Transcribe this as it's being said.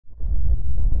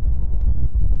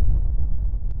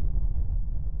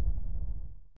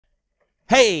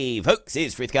Hey folks,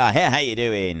 it's Frithgar here, how you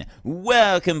doing?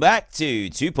 Welcome back to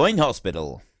 2 Point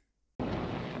Hospital.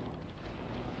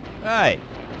 Right,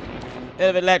 bit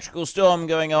of electrical storm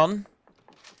going on.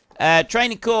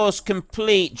 Training course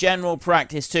complete, general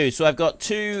practice 2. So I've got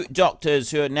 2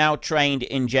 doctors who are now trained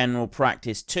in general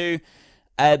practice 2.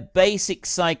 Basic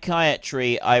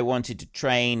psychiatry, I wanted to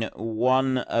train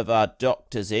one of our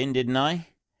doctors in, didn't I?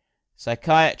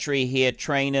 Psychiatry here,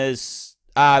 trainers...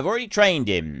 I've already trained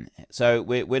him, so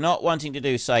we're not wanting to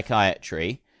do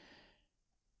psychiatry.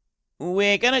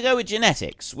 We're going to go with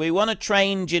genetics. We want to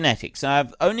train genetics.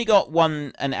 I've only got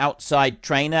an outside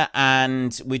trainer,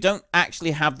 and we don't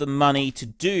actually have the money to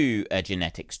do a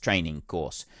genetics training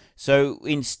course. So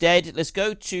instead, let's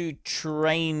go to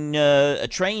trainees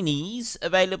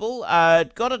available.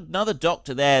 Got another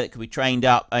doctor there that could be trained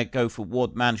up. I go for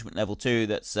ward management level 2.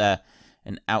 That's an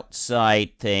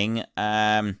outside thing.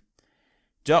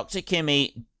 Dr.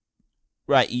 Kimmy,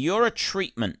 right, you're a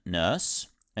treatment nurse,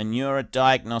 and you're a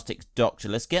diagnostics doctor.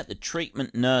 Let's get the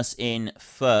treatment nurse in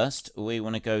first. We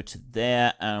want to go to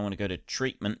there, and I want to go to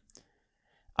treatment.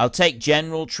 I'll take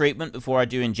general treatment before I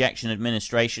do injection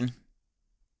administration.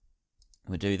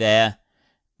 We'll do there.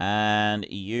 And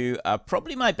you are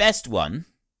probably my best one.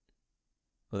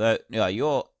 Although, yeah,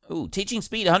 you're... Ooh, teaching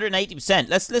speed 180%.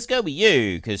 Let's go with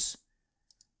you, because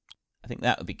I think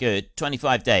that would be good.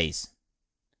 25 days.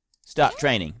 Start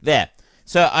training. There.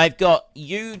 So I've got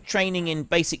you training in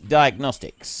basic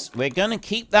diagnostics. We're going to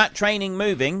keep that training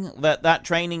moving. That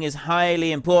training is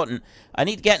highly important. I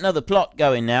need to get another plot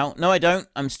going now. No, I don't.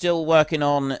 I'm still working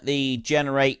on the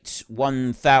generate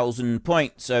 1,000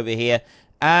 points over here.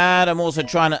 And I'm also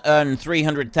trying to earn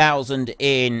 300,000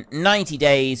 in 90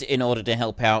 days in order to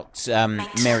help out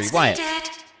Mary Wyatt. In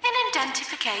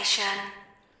identification.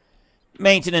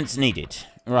 Maintenance needed.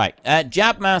 Right,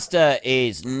 Jabmaster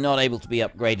is not able to be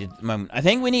upgraded at the moment. I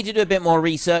think we need to do a bit more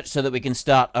research so that we can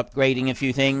start upgrading a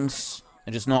few things.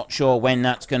 I'm just not sure when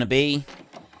that's going to be.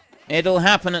 It'll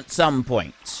happen at some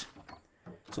point.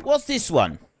 So what's this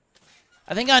one?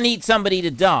 I think I need somebody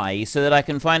to die so that I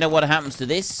can find out what happens to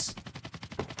this.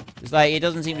 It's like, it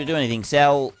doesn't seem to do anything.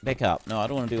 Sell, pick up. No, I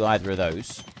don't want to do either of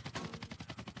those.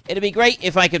 It'd be great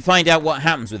if I could find out what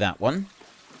happens with that one.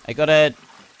 I gotta...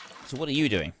 So what are you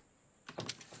doing?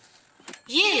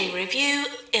 Yearly review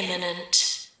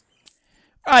imminent.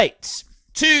 Right.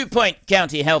 2 Point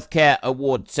County Healthcare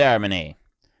Award Ceremony.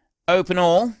 Open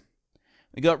all.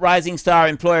 We got Rising Star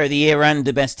Employer of the Year and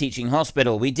the Best Teaching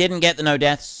Hospital. We didn't get the no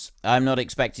deaths. I'm not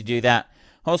expected to do that.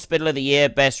 Hospital of the Year,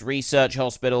 Best Research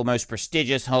Hospital, Most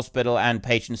Prestigious Hospital, and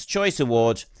Patient's Choice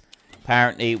Award.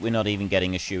 Apparently, we're not even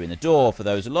getting a shoe in the door for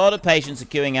those. A lot of patients are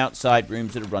queuing outside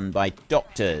rooms that are run by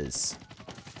doctors.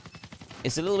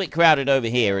 It's a little bit crowded over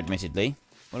here, admittedly.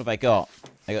 What have I got?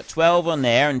 I got 12 on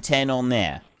there and 10 on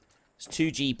there. It's 2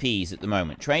 GPs at the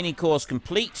moment. Training course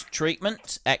complete.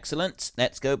 Treatment. Excellent.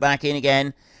 Let's go back in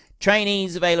again.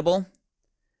 Trainees available.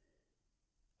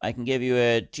 I can give you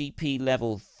a GP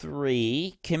level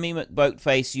 3. Kimmy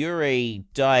McBoatface, you're a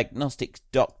diagnostics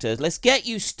doctor. Let's get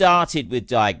you started with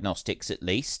diagnostics at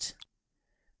least.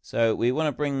 So we want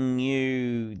to bring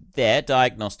you there.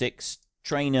 Diagnostics.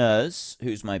 Trainers,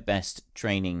 who's my best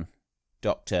training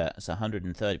doctor? It's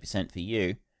 130% for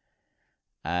you.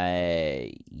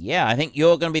 Yeah, I think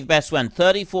you're going to be the best one.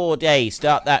 34 days,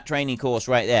 start that training course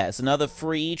right there. It's another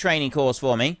free training course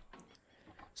for me.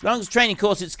 As long as training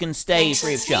courses can stay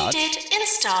free of charge. Needed in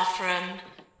staff room.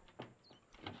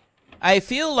 I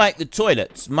feel like the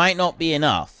toilets might not be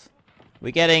enough.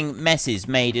 We're getting messes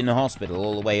made in the hospital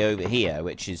all the way over here,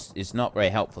 which is not very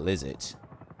helpful, is it?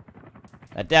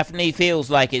 That definitely feels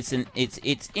like it's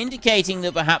indicating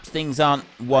that perhaps things aren't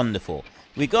wonderful.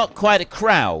 We've got quite a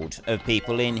crowd of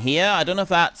people in here. I don't know if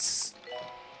that's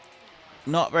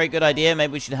not a very good idea.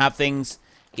 Maybe we should have things...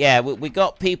 Yeah, we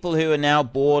got people who are now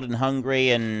bored and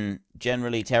hungry and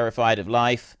generally terrified of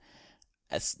life.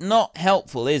 That's not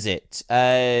helpful, is it?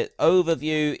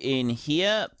 Overview in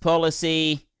here.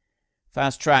 Policy...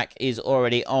 Fast track is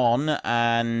already on,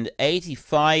 and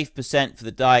 85% for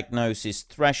the diagnosis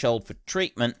threshold for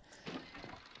treatment.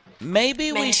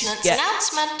 Maybe we should get...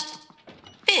 Announcement.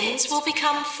 Bins will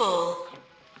become full.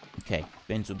 Okay,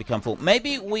 bins will become full.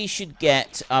 Maybe we should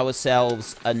get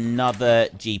ourselves another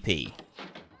GP.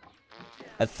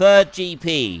 A third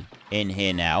GP in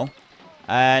here now.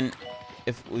 And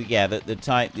if we... Yeah,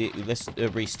 let's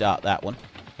restart that one.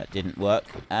 That didn't work.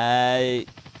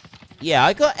 Yeah,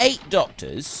 I got 8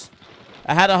 doctors.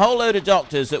 I had a whole load of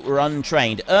doctors that were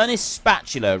untrained. Ernest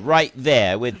Spatula right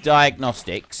there with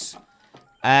diagnostics.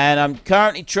 And I'm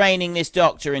currently training this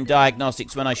doctor in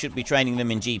diagnostics when I should be training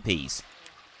them in GPs.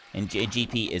 In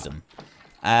GP-ism.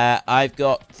 I've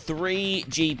got 3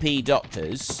 GP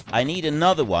doctors. I need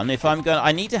another one. If I'm going,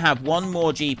 I need to have one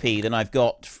more GP than I've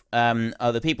got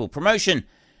other people. Promotion.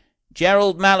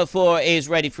 Gerald Malafor is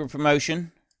ready for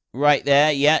promotion. Right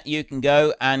there. Yeah, you can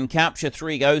go and capture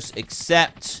 3 ghosts,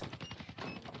 except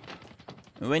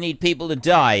we need people to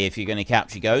die if you're going to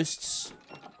capture ghosts.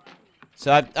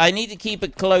 So I need to keep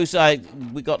it close.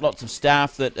 We got lots of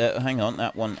staff that... hang on,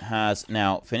 that one has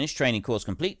now finished. Training course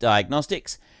complete.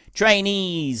 Diagnostics.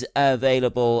 Trainees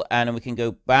available. And then we can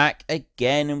go back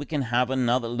again and we can have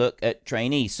another look at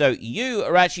trainees. So you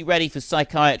are actually ready for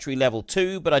psychiatry level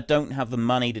 2, but I don't have the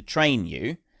money to train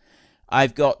you.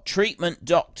 I've got treatment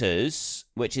doctors,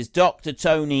 which is Dr.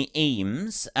 Tony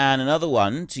Eames, and another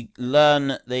one to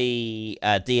learn the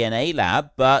DNA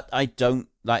lab, but I don't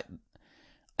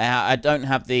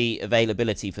have the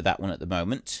availability for that one at the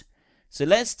moment. So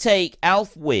let's take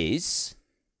Alf Wiz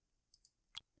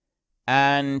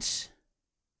and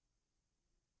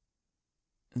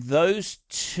those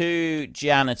 2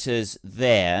 janitors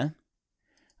there.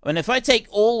 And if I take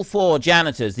all 4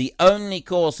 janitors, the only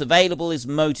course available is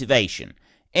motivation.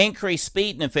 Increase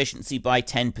speed and efficiency by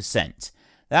 10%.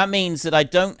 That means that I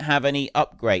don't have any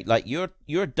upgrade. Like, you're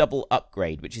a double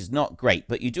upgrade, which is not great.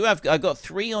 But you do have... I've got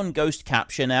 3 on ghost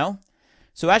capture now.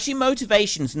 So actually,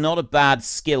 motivation's not a bad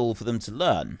skill for them to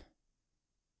learn.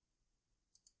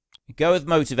 Go with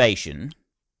motivation.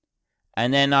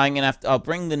 And then I'm going to have to... I'll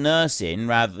bring the nurse in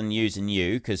rather than using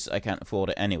you, because I can't afford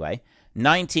it anyway.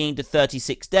 19 to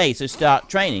 36 days, so start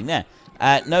training there.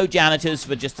 No janitors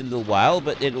for just a little while,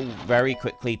 but it'll very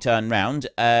quickly turn round.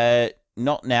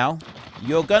 Not now.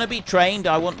 You're going to be trained.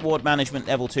 I want ward management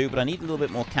level 2, but I need a little bit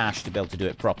more cash to be able to do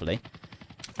it properly.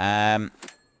 And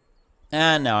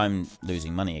now I'm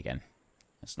losing money again.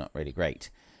 That's not really great.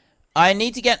 I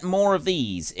need to get more of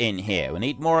these in here. We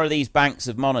need more of these banks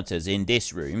of monitors in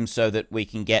this room so that we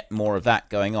can get more of that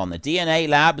going on. The DNA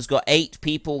lab has got 8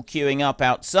 people queuing up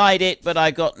outside it, but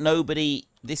I got nobody.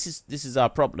 This is our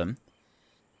problem.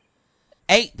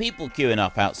 8 people queuing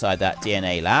up outside that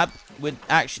DNA lab with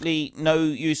actually no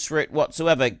use for it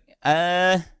whatsoever.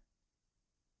 How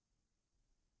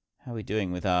are we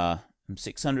doing with our... I'm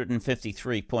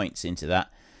 653 points into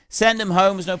that. Send them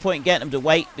home. There's no point getting them to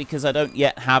wait because I don't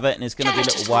yet have it and it's going to be a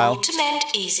little while. To mend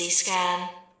easy scan.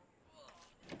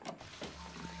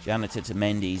 Janitor to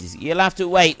mend easy. You'll have to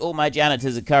wait. All my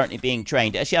janitors are currently being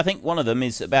trained. Actually, I think one of them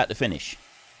is about to finish.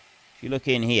 If you look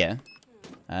in here.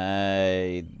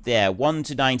 There, 1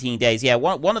 to 19 days. Yeah,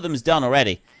 one of them's done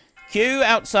already. Queue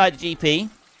outside the GP.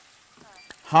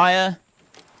 Hire.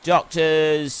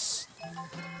 Doctors.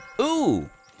 Ooh.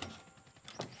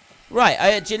 Right,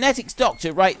 a genetics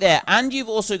doctor right there. And you've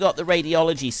also got the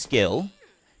radiology skill.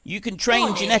 You can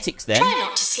train genetics then. Try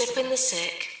not to slip in the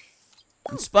sick.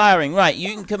 Inspiring. Right,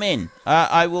 you can come in.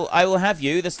 I will have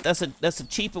you. That's a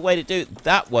cheaper way to do it.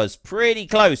 That was pretty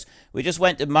close. We just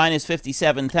went to minus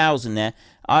 57,000 there.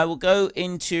 I will go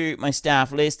into my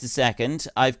staff list a second.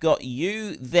 I've got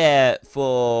you there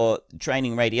for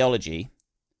training radiology.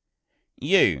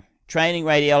 You. Training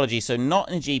radiology, so not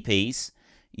in GPs.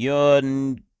 You're...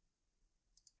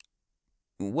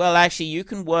 Well, actually, you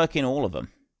can work in all of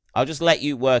them. I'll just let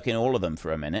you work in all of them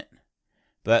for a minute.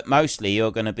 But mostly,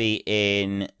 you're going to be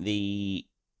in the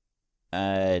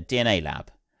DNA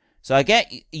lab. So I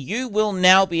get... You will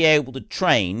now be able to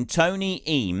train Tony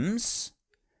Eames.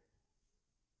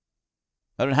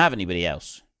 I don't have anybody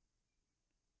else.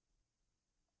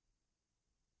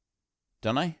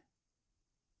 Don't I?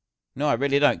 No, I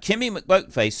really don't. Kimmy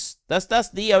McBoatface, that's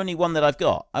the only one that I've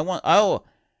got. I want... Oh...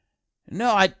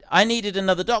 No, I needed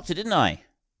another doctor, didn't I? I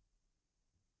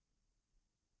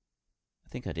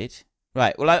think I did.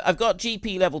 Right, well, I've got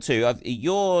GP level 2.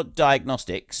 Your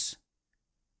diagnostics.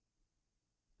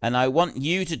 And I want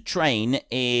you to train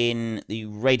in the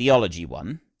radiology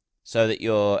one. So that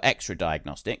you're extra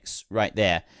diagnostics. Right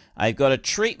there. I've got a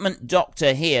treatment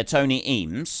doctor here, Tony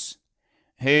Eames.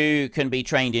 Who can be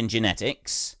trained in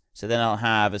genetics. So then I'll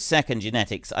have a second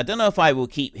genetics. I don't know if I will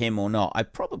keep him or not. I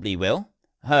probably will.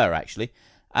 Her, actually.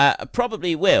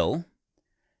 Probably will.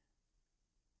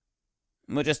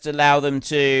 We'll just allow them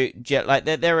to... Like,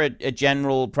 they're a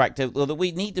general practice... Although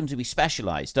we need them to be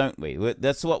specialised, don't we?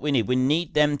 That's what we need. We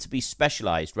need them to be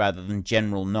specialised rather than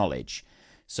general knowledge.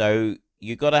 So,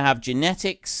 you've got to have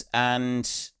genetics and...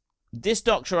 This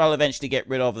doctor I'll eventually get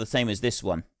rid of the same as this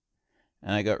one.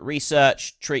 And I got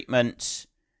research, treatment...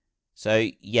 So,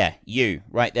 yeah, you,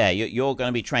 right there. You're going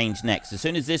to be trained next. As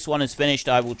soon as this one is finished,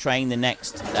 I will train the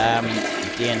next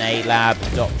DNA lab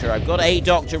doctor. I've got a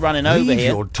doctor running over here. Leave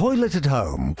your toilet at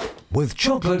home with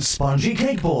chocolate spongy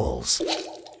cake balls.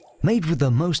 made with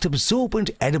the most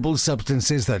absorbent edible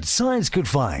substances that science could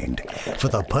find, for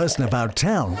the person about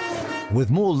town with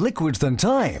more liquids than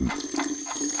time.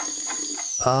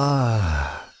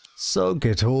 Soak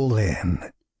it all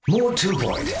in. More 2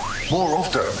 Point, more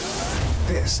often.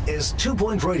 This is 2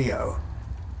 Point Radio.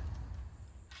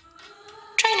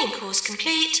 Training course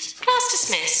complete. Class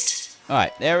dismissed.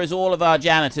 Alright, there is all of our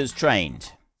janitors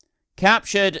trained.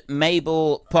 Captured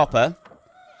Mabel Popper.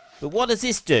 But what does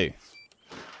this do?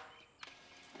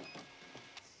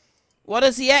 What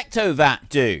does the Ectovat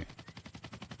do?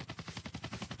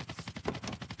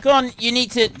 Come on, you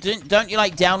need to... Don't you,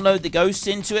 like, download the ghosts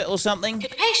into it or something?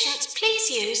 Good patients,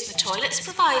 please use the toilets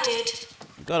provided.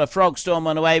 We've got a frog storm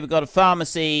on the way. We've got a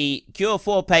pharmacy. Cure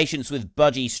 4 patients with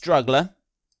budgie struggler.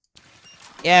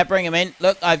 Yeah, bring him in.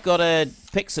 Look, I've got a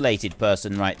pixelated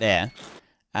person right there.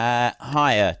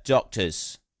 Hire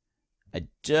doctors. I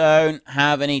don't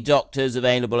have any doctors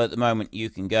available at the moment. You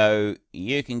can go,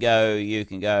 you can go, you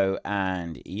can go,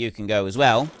 and you can go as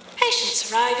well. Patients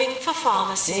arriving for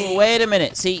pharmacy. Oh, wait a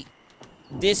minute. See,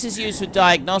 this is used for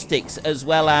diagnostics as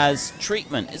well as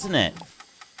treatment, isn't it?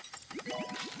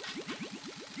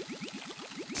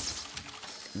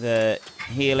 The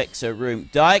Helixer room.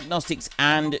 Diagnostics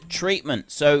and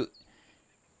treatment. So...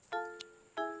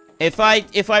 If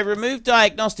I remove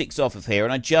diagnostics off of here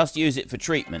and I just use it for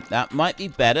treatment, that might be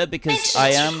better because I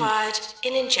am... required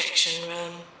in injection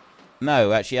room.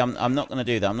 No, actually, I'm not going to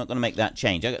do that. I'm not going to make that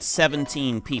change. I've got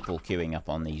 17 people queuing up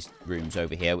on these rooms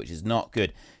over here, which is not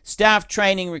good. Staff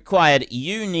training required.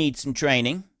 You need some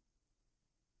training.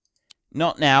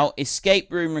 Not now.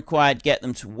 Escape room required. Get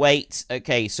them to wait.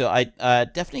 Okay, so I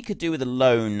definitely could do with a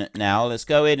loan now. Let's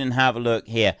go in and have a look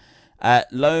here.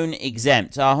 Loan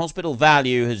exempt. Our hospital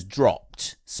value has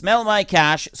dropped. Smell my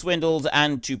cash, swindles,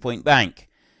 and 2 Point bank.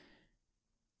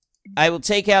 I will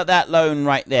take out that loan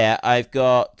right there. I've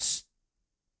got...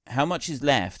 How much is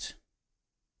left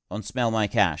on smell my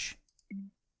cash?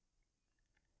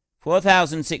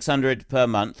 4,600 per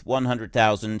month.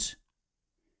 100,000.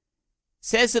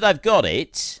 Says that I've got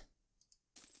it.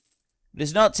 But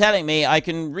it's not telling me I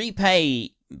can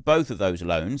repay both of those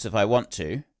loans if I want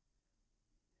to.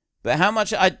 But how much...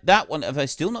 that one... Have I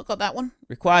still not got that one?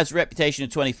 Requires a reputation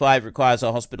of 25. Requires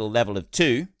a hospital level of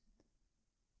 2.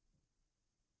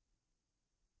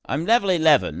 I'm level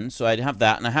 11, so I'd have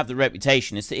that. And I have the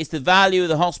reputation. It's the value of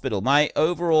the hospital. My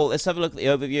overall... Let's have a look at the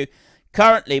overview.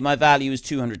 Currently, my value is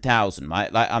 200,000.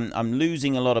 I'm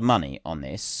losing a lot of money on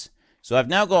this. So I've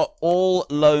now got all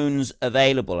loans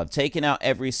available. I've taken out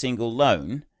every single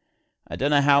loan. I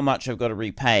don't know how much I've got to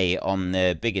repay on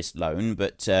the biggest loan,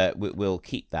 but we'll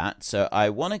keep that. So I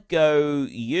want to go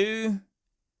you.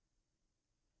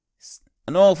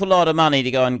 An awful lot of money to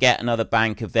go and get another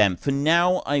bank of them. For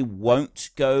now, I won't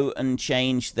go and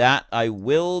change that. I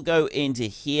will go into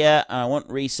here. I want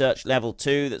research level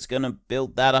 2. That's going to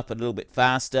build that up a little bit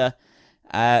faster.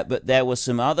 But there were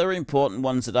some other important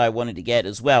ones that I wanted to get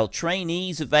as well.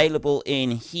 Trainees available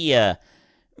in here.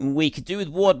 We could do with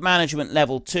ward management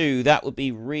level 2. That would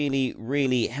be really,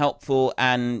 really helpful.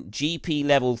 And GP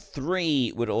level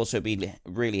 3 would also be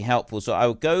really helpful. So I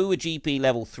will go with GP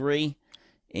level 3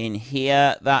 in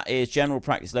here. That is general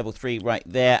practice level 3 right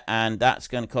there. And that's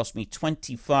going to cost me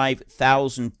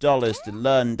 $25,000 to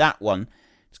learn that one.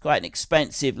 It's quite an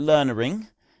expensive learnering.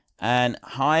 And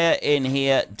higher in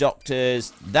here,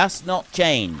 doctors. That's not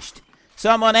changed. So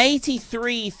I'm on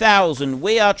 83,000.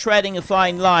 We are treading a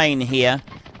fine line here.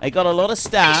 I got a lot of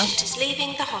staff. Patient is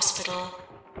leaving the hospital.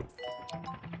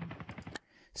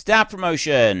 Staff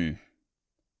promotion.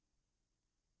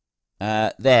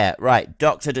 There, right.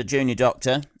 Doctor to junior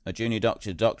doctor. A junior doctor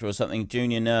to doctor or something.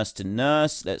 Junior nurse to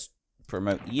nurse. Let's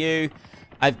promote you.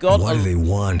 I've got... What do they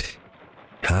want?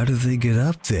 How do they get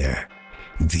up there?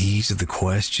 These are the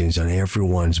questions on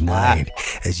everyone's mind,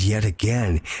 as yet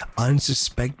again,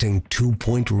 unsuspecting 2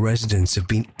 Point residents have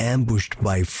been ambushed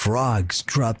by frogs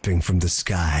dropping from the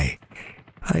sky.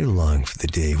 I long for the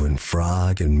day when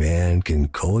frog and man can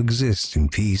coexist in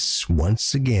peace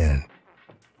once again.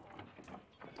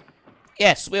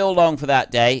 Yes, we all long for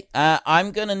that day.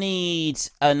 I'm going to need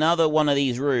another one of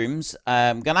these rooms.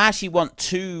 I'm going to actually want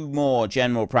 2 more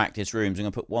general practice rooms. I'm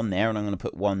going to put one there and I'm going to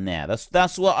put one there.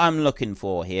 That's what I'm looking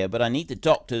for here, but I need the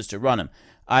doctors to run them.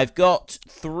 I've got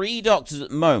 3 doctors at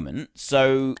the moment,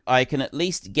 so I can at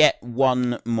least get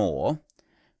 1 more,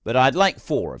 but I'd like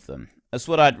 4 of them. That's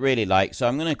what I'd really like. So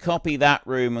I'm going to copy that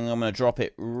room and I'm going to drop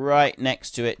it right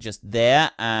next to it just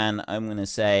there. And I'm going to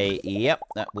say, yep,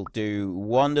 that will do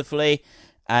wonderfully.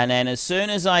 And then as soon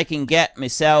as I can get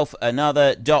myself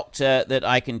another doctor that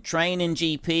I can train in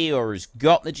GP or has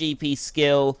got the GP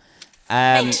skill.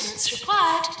 Maintenance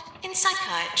required.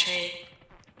 psychiatry.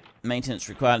 Maintenance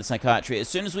required in psychiatry. As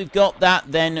soon as we've got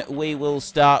that, then we will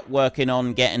start working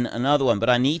on getting another one. But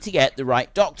I need to get the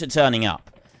right doctor turning up.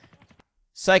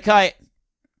 I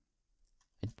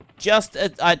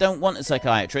don't want a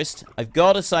psychiatrist. I've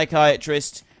got a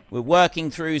psychiatrist. We're working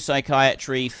through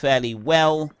psychiatry fairly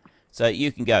well. So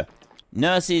you can go.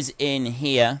 Nurses in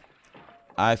here.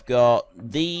 I've got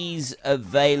these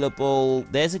available.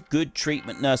 There's a good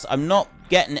treatment nurse. I'm not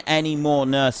getting any more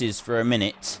nurses for a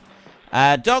minute.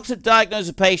 Doctor diagnosed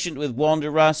a patient with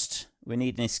wanderlust. We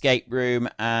need an escape room,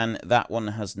 and that one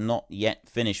has not yet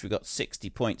finished. We've got 60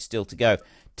 points still to go.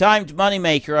 Timed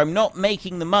moneymaker. I'm not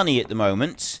making the money at the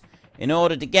moment. In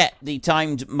order to get the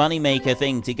timed moneymaker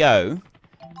thing to go,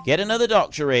 get another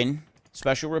doctor in.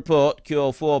 Special report.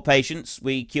 Cure 4 patients.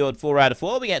 We cured 4 out of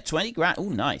 4. We get 20 grand. Oh,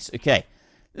 nice. Okay.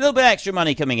 A little bit extra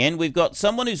money coming in. We've got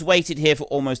someone who's waited here for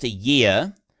almost a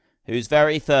year, who's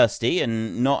very thirsty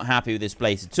and not happy with this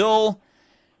place at all.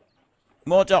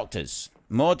 More doctors.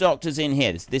 More doctors in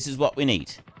here. This is what we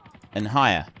need. And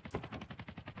hire.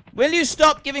 Will you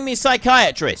stop giving me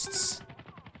psychiatrists?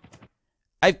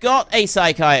 I've got a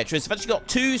psychiatrist. I've actually got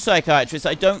 2 psychiatrists.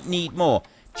 I don't need more.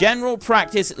 General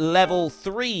practice level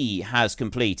 3 has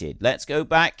completed. Let's go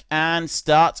back and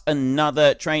start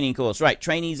another training course. Right,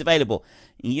 trainees available.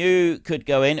 You could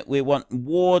go in. We want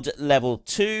ward level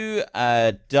 2,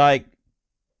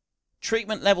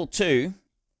 treatment level 2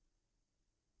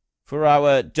 for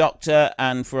our doctor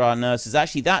and for our nurses.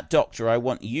 Actually, that doctor, I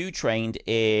want you trained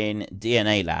in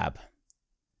DNA lab.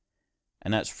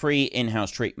 And that's free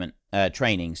in-house treatment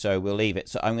training, so we'll leave it.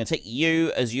 So I'm going to take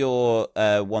you as your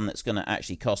one that's going to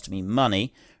actually cost me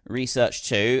money. Research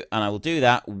 2, and I will do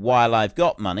that while I've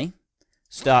got money.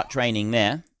 Start training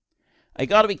there. I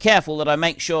got to be careful that I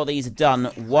make sure these are done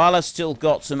while I've still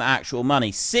got some actual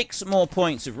money. 6 more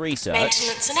points of research.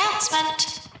 Maintenance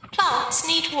announcement. Plants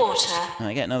need water.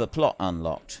 I get another plot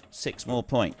unlocked. 6 more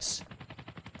points.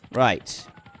 Right.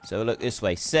 So look this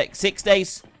way. 6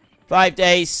 days. 5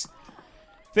 days.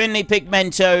 Finley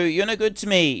Pigmento, you're no good to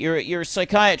me. You're a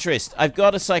psychiatrist. I've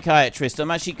got a psychiatrist.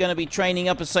 I'm actually going to be training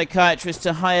up a psychiatrist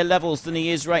to higher levels than he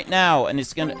is right now. And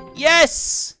it's going to...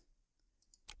 Yes!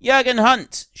 Jurgen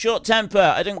Hunt. Short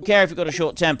temper. I don't care if you've got a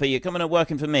short temper. You're coming and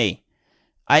working for me.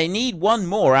 I need 1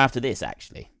 more after this,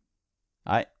 actually.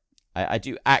 I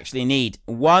do actually need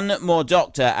 1 more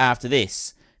doctor after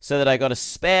this. So that I got a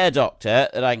spare doctor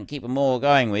that I can keep them all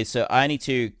going with. So I need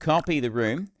to copy the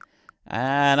room.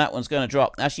 And that one's going to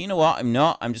drop. Actually, you know what? I'm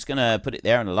not. I'm just going to put it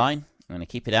there on a line. I'm going to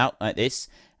keep it out like this.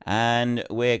 And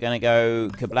we're going to go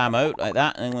kablamo like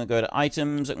that. And I'm going to go to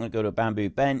items. I'm going to go to a bamboo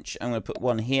bench. I'm going to put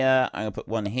 1 here. I'm going to put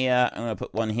 1 here. I'm going to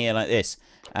put 1 here like this.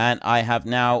 And I have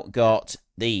now got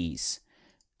these.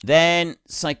 Then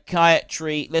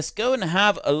psychiatry. Let's go and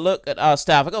have a look at our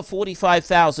staff. I've got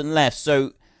 45,000 left.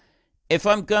 So if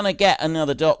I'm going to get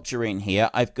another doctor in here,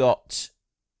 I've got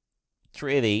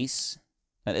 3 of these.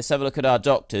 Let's have a look at our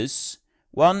doctors.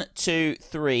 1, 2,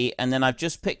 3, and then I've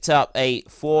just picked up a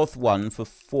 4th one for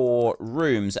 4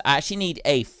 rooms. I actually need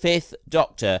a 5th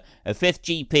doctor, a 5th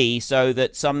GP, so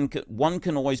that one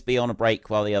can always be on a break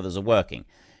while the others are working.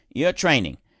 You're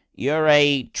training. You're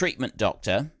a treatment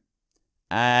doctor.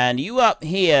 And you up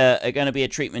here are going to be a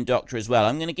treatment doctor as well.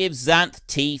 I'm going to give Xanth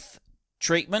teeth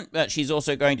treatment, but she's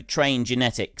also going to train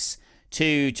genetics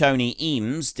to Tony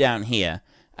Eames down here.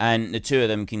 And the 2 of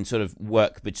them can sort of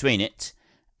work between it.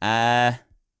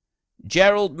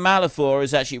 Gerald Malafor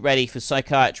is actually ready for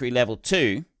psychiatry level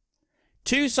 2.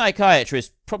 2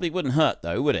 psychiatrists probably wouldn't hurt,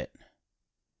 though, would it?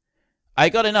 I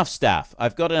got enough staff.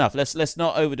 I've got enough. Let's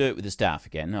not overdo it with the staff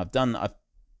again.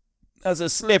 That's a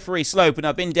slippery slope, and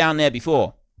I've been down there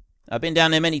before. I've been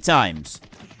down there many times.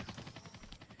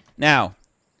 Now...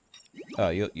 Oh,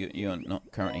 you're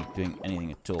not currently doing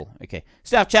anything at all. Okay.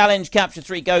 Staff challenge, capture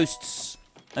 3 ghosts.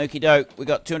 Okie doke, we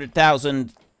got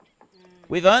 200,000.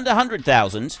 We've earned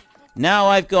 100,000. Now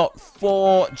I've got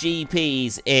 4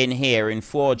 GPs in here, in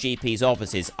 4 GPs'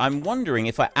 offices. I'm wondering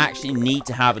if I actually need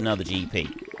to have another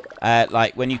GP.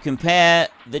 Like, when you compare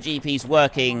the GPs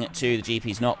working to the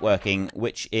GPs not working,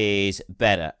 which is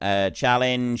better?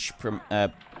 Challenge,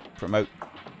 promote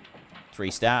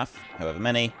 3 staff, however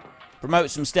many. Promote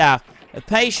some staff. A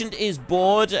patient is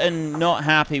bored and not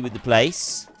happy with the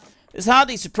place. It's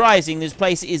hardly surprising this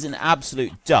place is an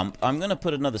absolute dump. I'm going to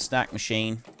put another snack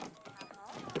machine.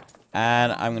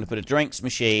 And I'm going to put a drinks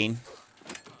machine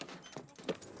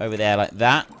over there like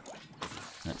that.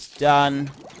 That's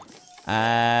done.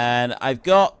 And I've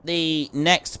got the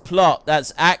next plot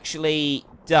that's actually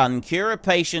done. Cure a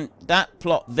patient. That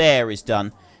plot there is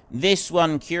done. This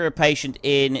one, cure a patient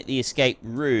in the escape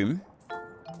room.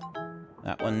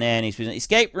 That one there needs to be...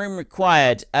 Escape room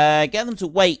required. Get them to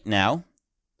wait now.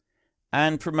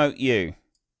 And promote you.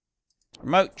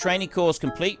 Remote training course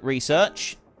complete.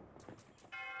 Research.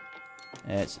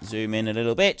 Let's zoom in a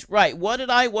little bit. Right, what did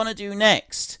I want to do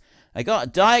next? I got a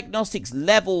diagnostics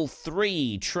level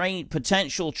 3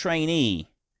 potential trainee.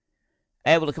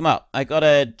 Able to come up. I got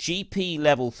a GP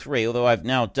level 3, although I've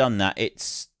now done that.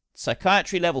 It's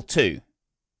psychiatry level 2.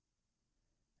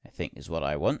 I think is what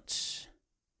I want.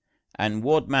 And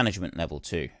ward management level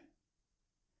 2.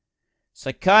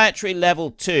 Psychiatry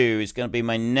level 2 is going to be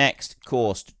my next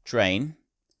course to train.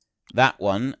 That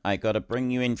one, I got to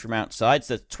bring you in from outside.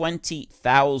 So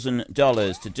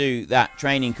 $20,000 to do that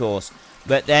training course.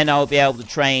 But then I'll be able to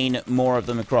train more of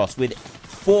them across. With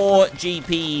 4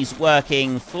 GPs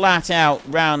working flat out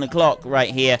round the clock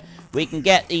right here, we can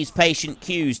get these patient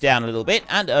queues down a little bit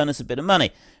and earn us a bit of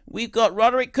money. We've got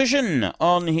Roderick Cushion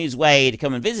on his way to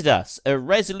come and visit us. A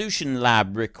resolution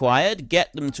lab required.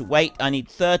 Get them to wait. I need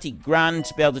 30 grand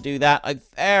to be able to do that. I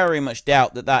very much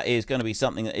doubt that that is going to be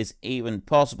something that is even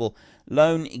possible.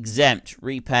 Loan exempt.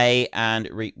 Repay and...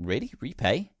 really?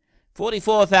 Repay?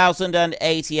 44,000 and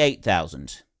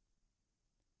 88,000.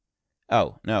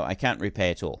 Oh, no, I can't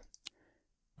repay at all.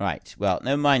 Right, well,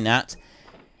 never mind that.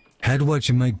 Had what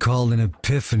you might call an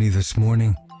epiphany this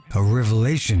morning. A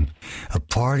revelation, a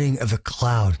parting of the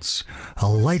clouds, a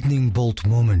lightning bolt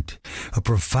moment, a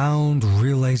profound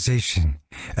realization,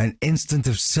 an instant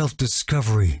of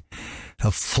self-discovery,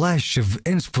 a flash of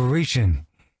inspiration.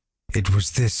 It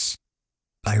was this.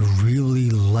 I really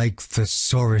like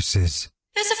thesauruses.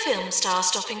 There's a film star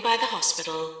stopping by the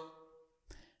hospital.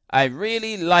 I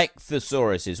really like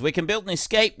thesauruses. We can build an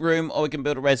escape room or we can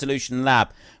build a resolution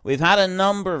lab. We've had a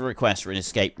number of requests for an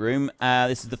escape room.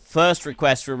 This is the first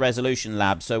request for a resolution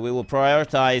lab, so we will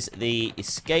prioritize the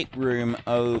escape room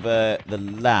over the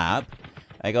lab.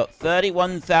 I got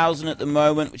 31,000 at the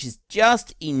moment, which is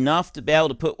just enough to be able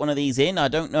to put one of these in. I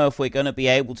don't know if we're going to be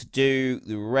able to do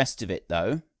the rest of it,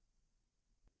 though.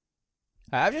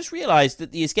 I've just realized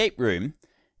that the escape room,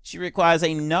 she requires a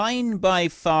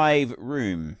 9x5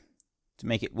 room to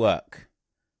make it work.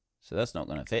 So that's not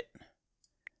going to fit.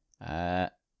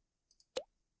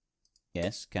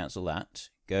 Yes, cancel that.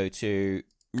 Go to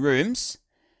rooms.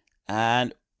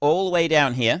 And all the way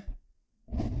down here.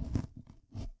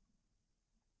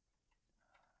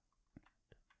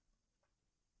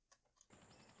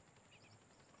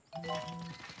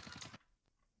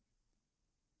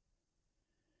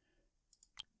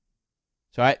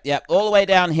 So, right, yep, all the way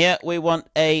down here, we want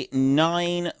a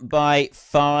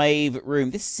 9x5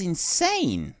 room. This is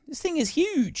insane. This thing is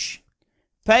huge.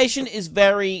 Patient is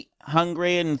very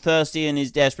hungry and thirsty and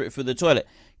is desperate for the toilet.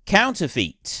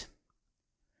 Counterfeit.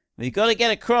 We've got to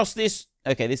get across this.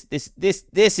 Okay, this is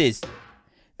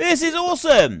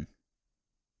awesome.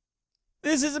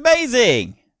 This is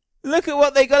amazing. Look at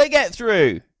what they got to get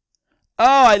through.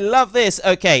 Oh, I love this.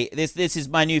 Okay, this is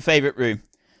my new favorite room.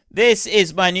 This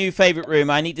is my new favorite room.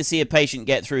 I need to see a patient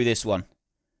get through this one.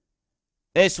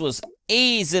 This was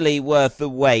easily worth the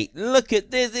wait. Look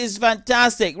at this. This is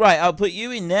fantastic. Right, I'll put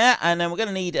you in there, and then we're going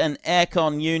to need an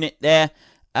aircon unit there.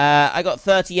 I got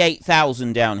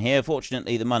 38,000 down here.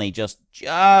 Fortunately, the money just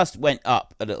went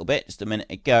up a little bit just a minute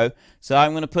ago. So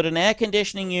I'm going to put an air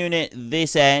conditioning unit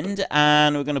this end,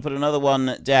 and we're going to put another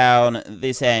one down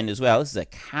this end as well. This is a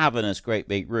cavernous, great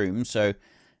big room, so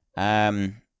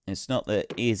it's not the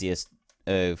easiest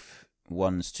of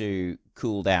ones to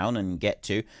cool down and get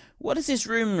to. What does this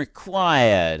room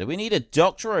require? Do we need a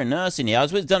doctor or a nurse in here? I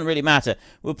suppose it doesn't really matter.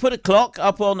 We'll put a clock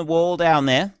up on the wall down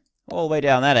there, all the way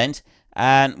down that end.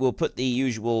 And we'll put the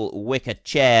usual wicker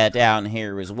chair down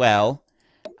here as well.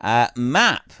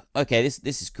 Map. Okay,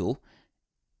 this is cool.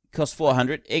 Costs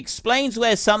 400. Explains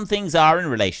where some things are in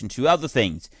relation to other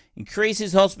things.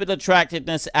 Increases hospital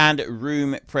attractiveness and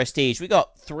room prestige. We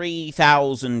got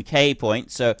 3,000 K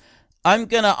points, so I'm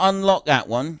going to unlock that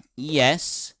one.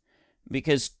 Yes,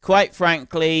 because quite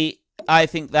frankly, I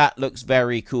think that looks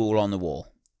very cool on the wall.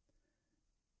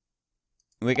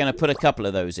 We're going to put a couple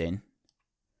of those in.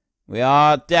 We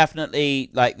are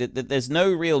definitely, like, there's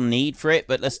no real need for it,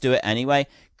 but let's do it anyway.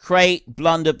 Crate,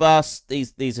 blunderbuss,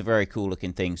 these are very cool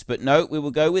looking things. But no, we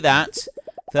will go with that.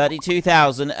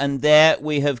 32,000, and there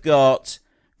we have got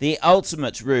the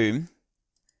ultimate room.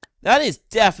 That is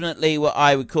definitely what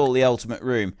I would call the ultimate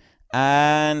room.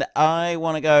 And I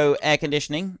want to go air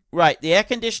conditioning. Right, the air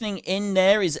conditioning in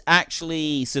there is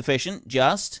actually sufficient,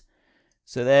 just.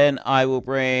 So then I will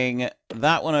bring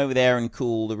that one over there and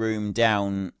cool the room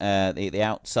down, the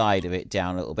outside of it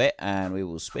down a little bit. And we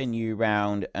will spin you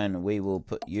round and we will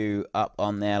put you up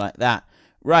on there like that.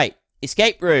 Right,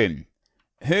 escape room.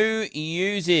 Who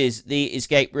uses the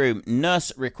escape room?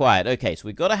 Nurse required. Okay, so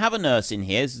we've got to have a nurse in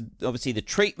here. This is obviously the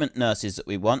treatment nurses that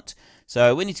we want.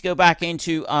 So we need to go back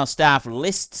into our staff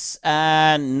lists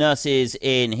and nurses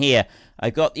in here.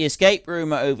 I've got the escape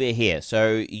room over here.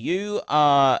 So you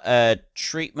are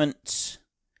treatment.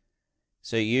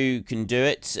 So you can do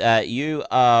it. You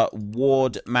are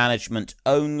ward management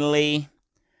only.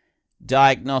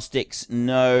 Diagnostics,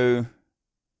 no.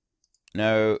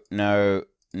 No, no,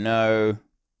 no.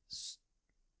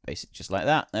 Basic, just like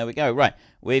that. There we go. Right.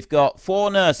 We've got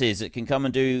 4 nurses that can come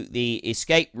and do the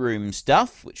escape room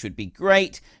stuff, which would be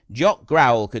great. Jock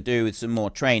Growl could do with some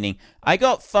more training. I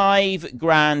got 5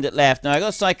 grand left. Now, I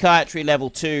got psychiatry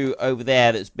level 2 over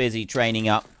there that's busy training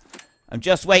up. I'm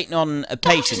just waiting on a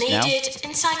patient now. Needed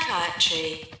in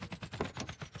psychiatry.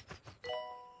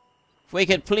 If we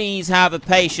could please have a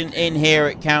patient in here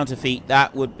at Counterfeit,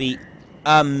 that would be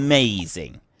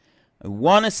amazing. I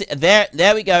want to see...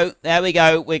 There we go. There we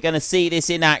go. We're going to see this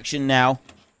in action now.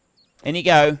 In you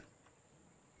go.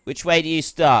 Which way do you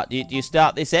start? Do you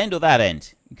start this end or that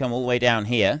end? You come all the way down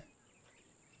here.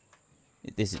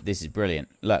 This is brilliant.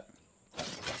 Look.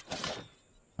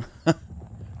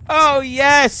 Oh,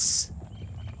 yes!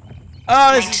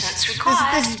 Oh, this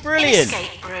is brilliant.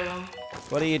 Escape room.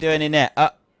 What are you doing in there?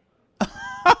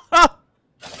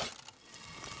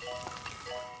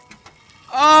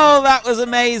 Oh, that was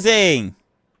amazing!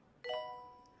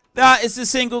 That is the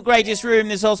single greatest room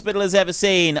this hospital has ever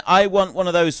seen. I want one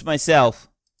of those for myself.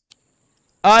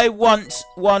 I want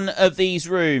one of these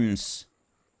rooms.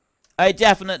 I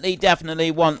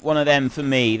definitely want one of them for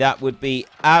me. That would be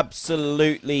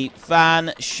absolutely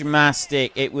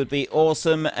fan-schmastic. It would be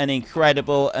awesome and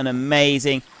incredible and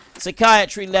amazing.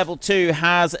 Psychiatry level 2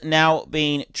 has now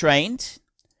been trained.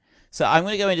 So I'm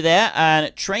going to go into there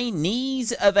and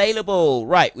trainees available.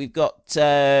 Right, we've got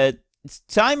it's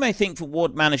time, I think, for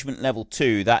ward management level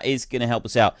 2. That is going to help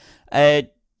us out.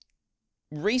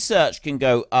 Research can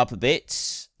go up a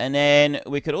bit. And then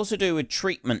we could also do a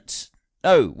treatment.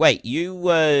 Oh, wait, you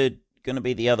were going to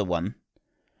be the other one.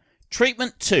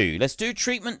 Treatment 2. Let's do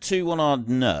treatment 2 on our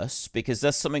nurse, because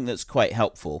that's something that's quite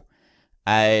helpful.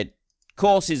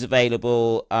 Courses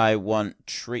available. I want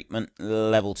treatment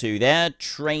level 2 there.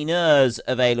 Trainers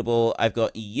available. I've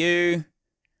got you.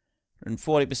 And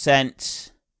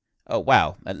 40%. Oh,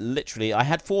 wow. Literally, I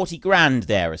had 40 grand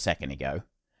there a second ago.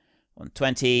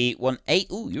 120,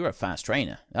 18. Ooh, you're a fast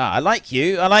trainer. Ah, I like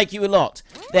you. I like you a lot.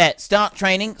 There, start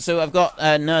training. So I've got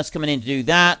a nurse coming in to do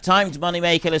that. Timed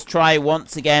moneymaker. Let's try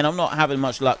once again. I'm not having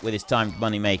much luck with this timed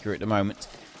moneymaker at the moment.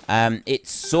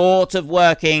 It's sort of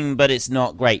working, but it's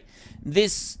not great.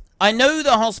 I know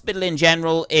the hospital in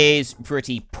general is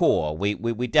pretty poor.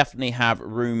 We definitely have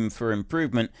room for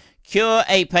improvement. Cure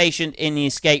a patient in the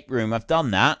escape room. I've done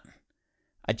that.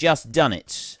 I just done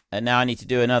it. And now I need to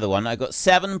do another one. I've got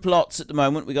 7 plots at the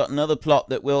moment. We got another plot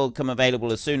that will come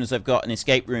available as soon as I've got an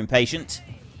escape room patient.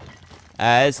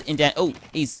 Oh,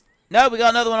 no, we got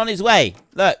another one on his way.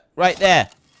 Look, right there.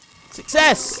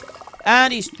 Success!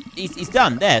 And he's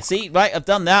done. There, see? Right, I've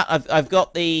done that. I've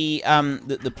got the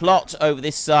plot over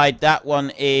this side. That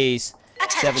one is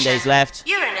Attention. 7 days left.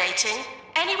 Urinating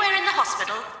anywhere in the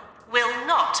hospital will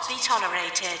not be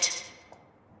tolerated.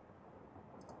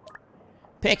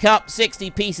 Pick up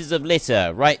 60 pieces of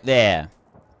litter. Right there.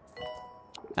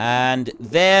 And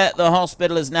there, the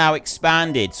hospital has now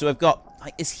expanded. So we've got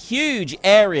like this huge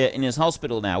area in this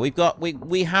hospital now.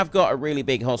 We have got a really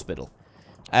big hospital.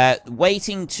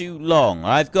 Waiting too long.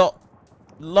 I've got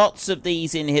lots of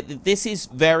these in here. This is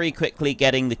very quickly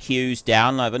getting the queues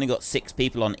down. I've only got 6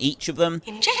 people on each of them.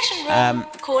 Injection room,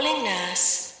 calling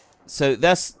nurse. So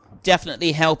that's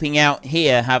definitely helping out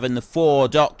here, having the 4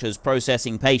 doctors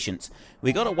processing patients.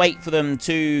 We've got to wait for them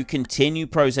to continue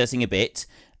processing a bit.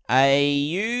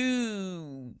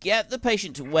 You get the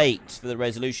patient to wait for the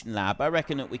resolution lab. I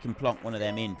reckon that we can plonk one of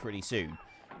them in pretty soon.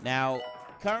 Now,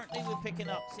 currently we're picking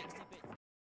up 60 bits.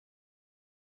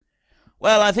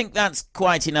 Well, I think that's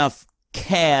quite enough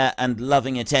care and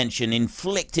loving attention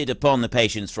inflicted upon the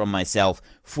patients from myself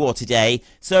for today.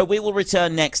 So we will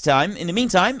return next time. In the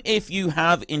meantime, if you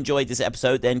have enjoyed this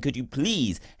episode, then could you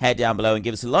please head down below and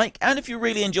give us a like? And if you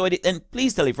really enjoyed it, then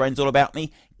please tell your friends all about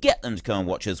me. Get them to come and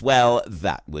watch as well.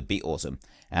 That would be awesome.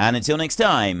 And until next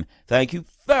time, thank you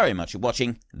very much for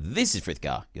watching. This is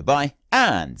Frithgar. Goodbye,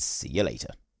 and see you later.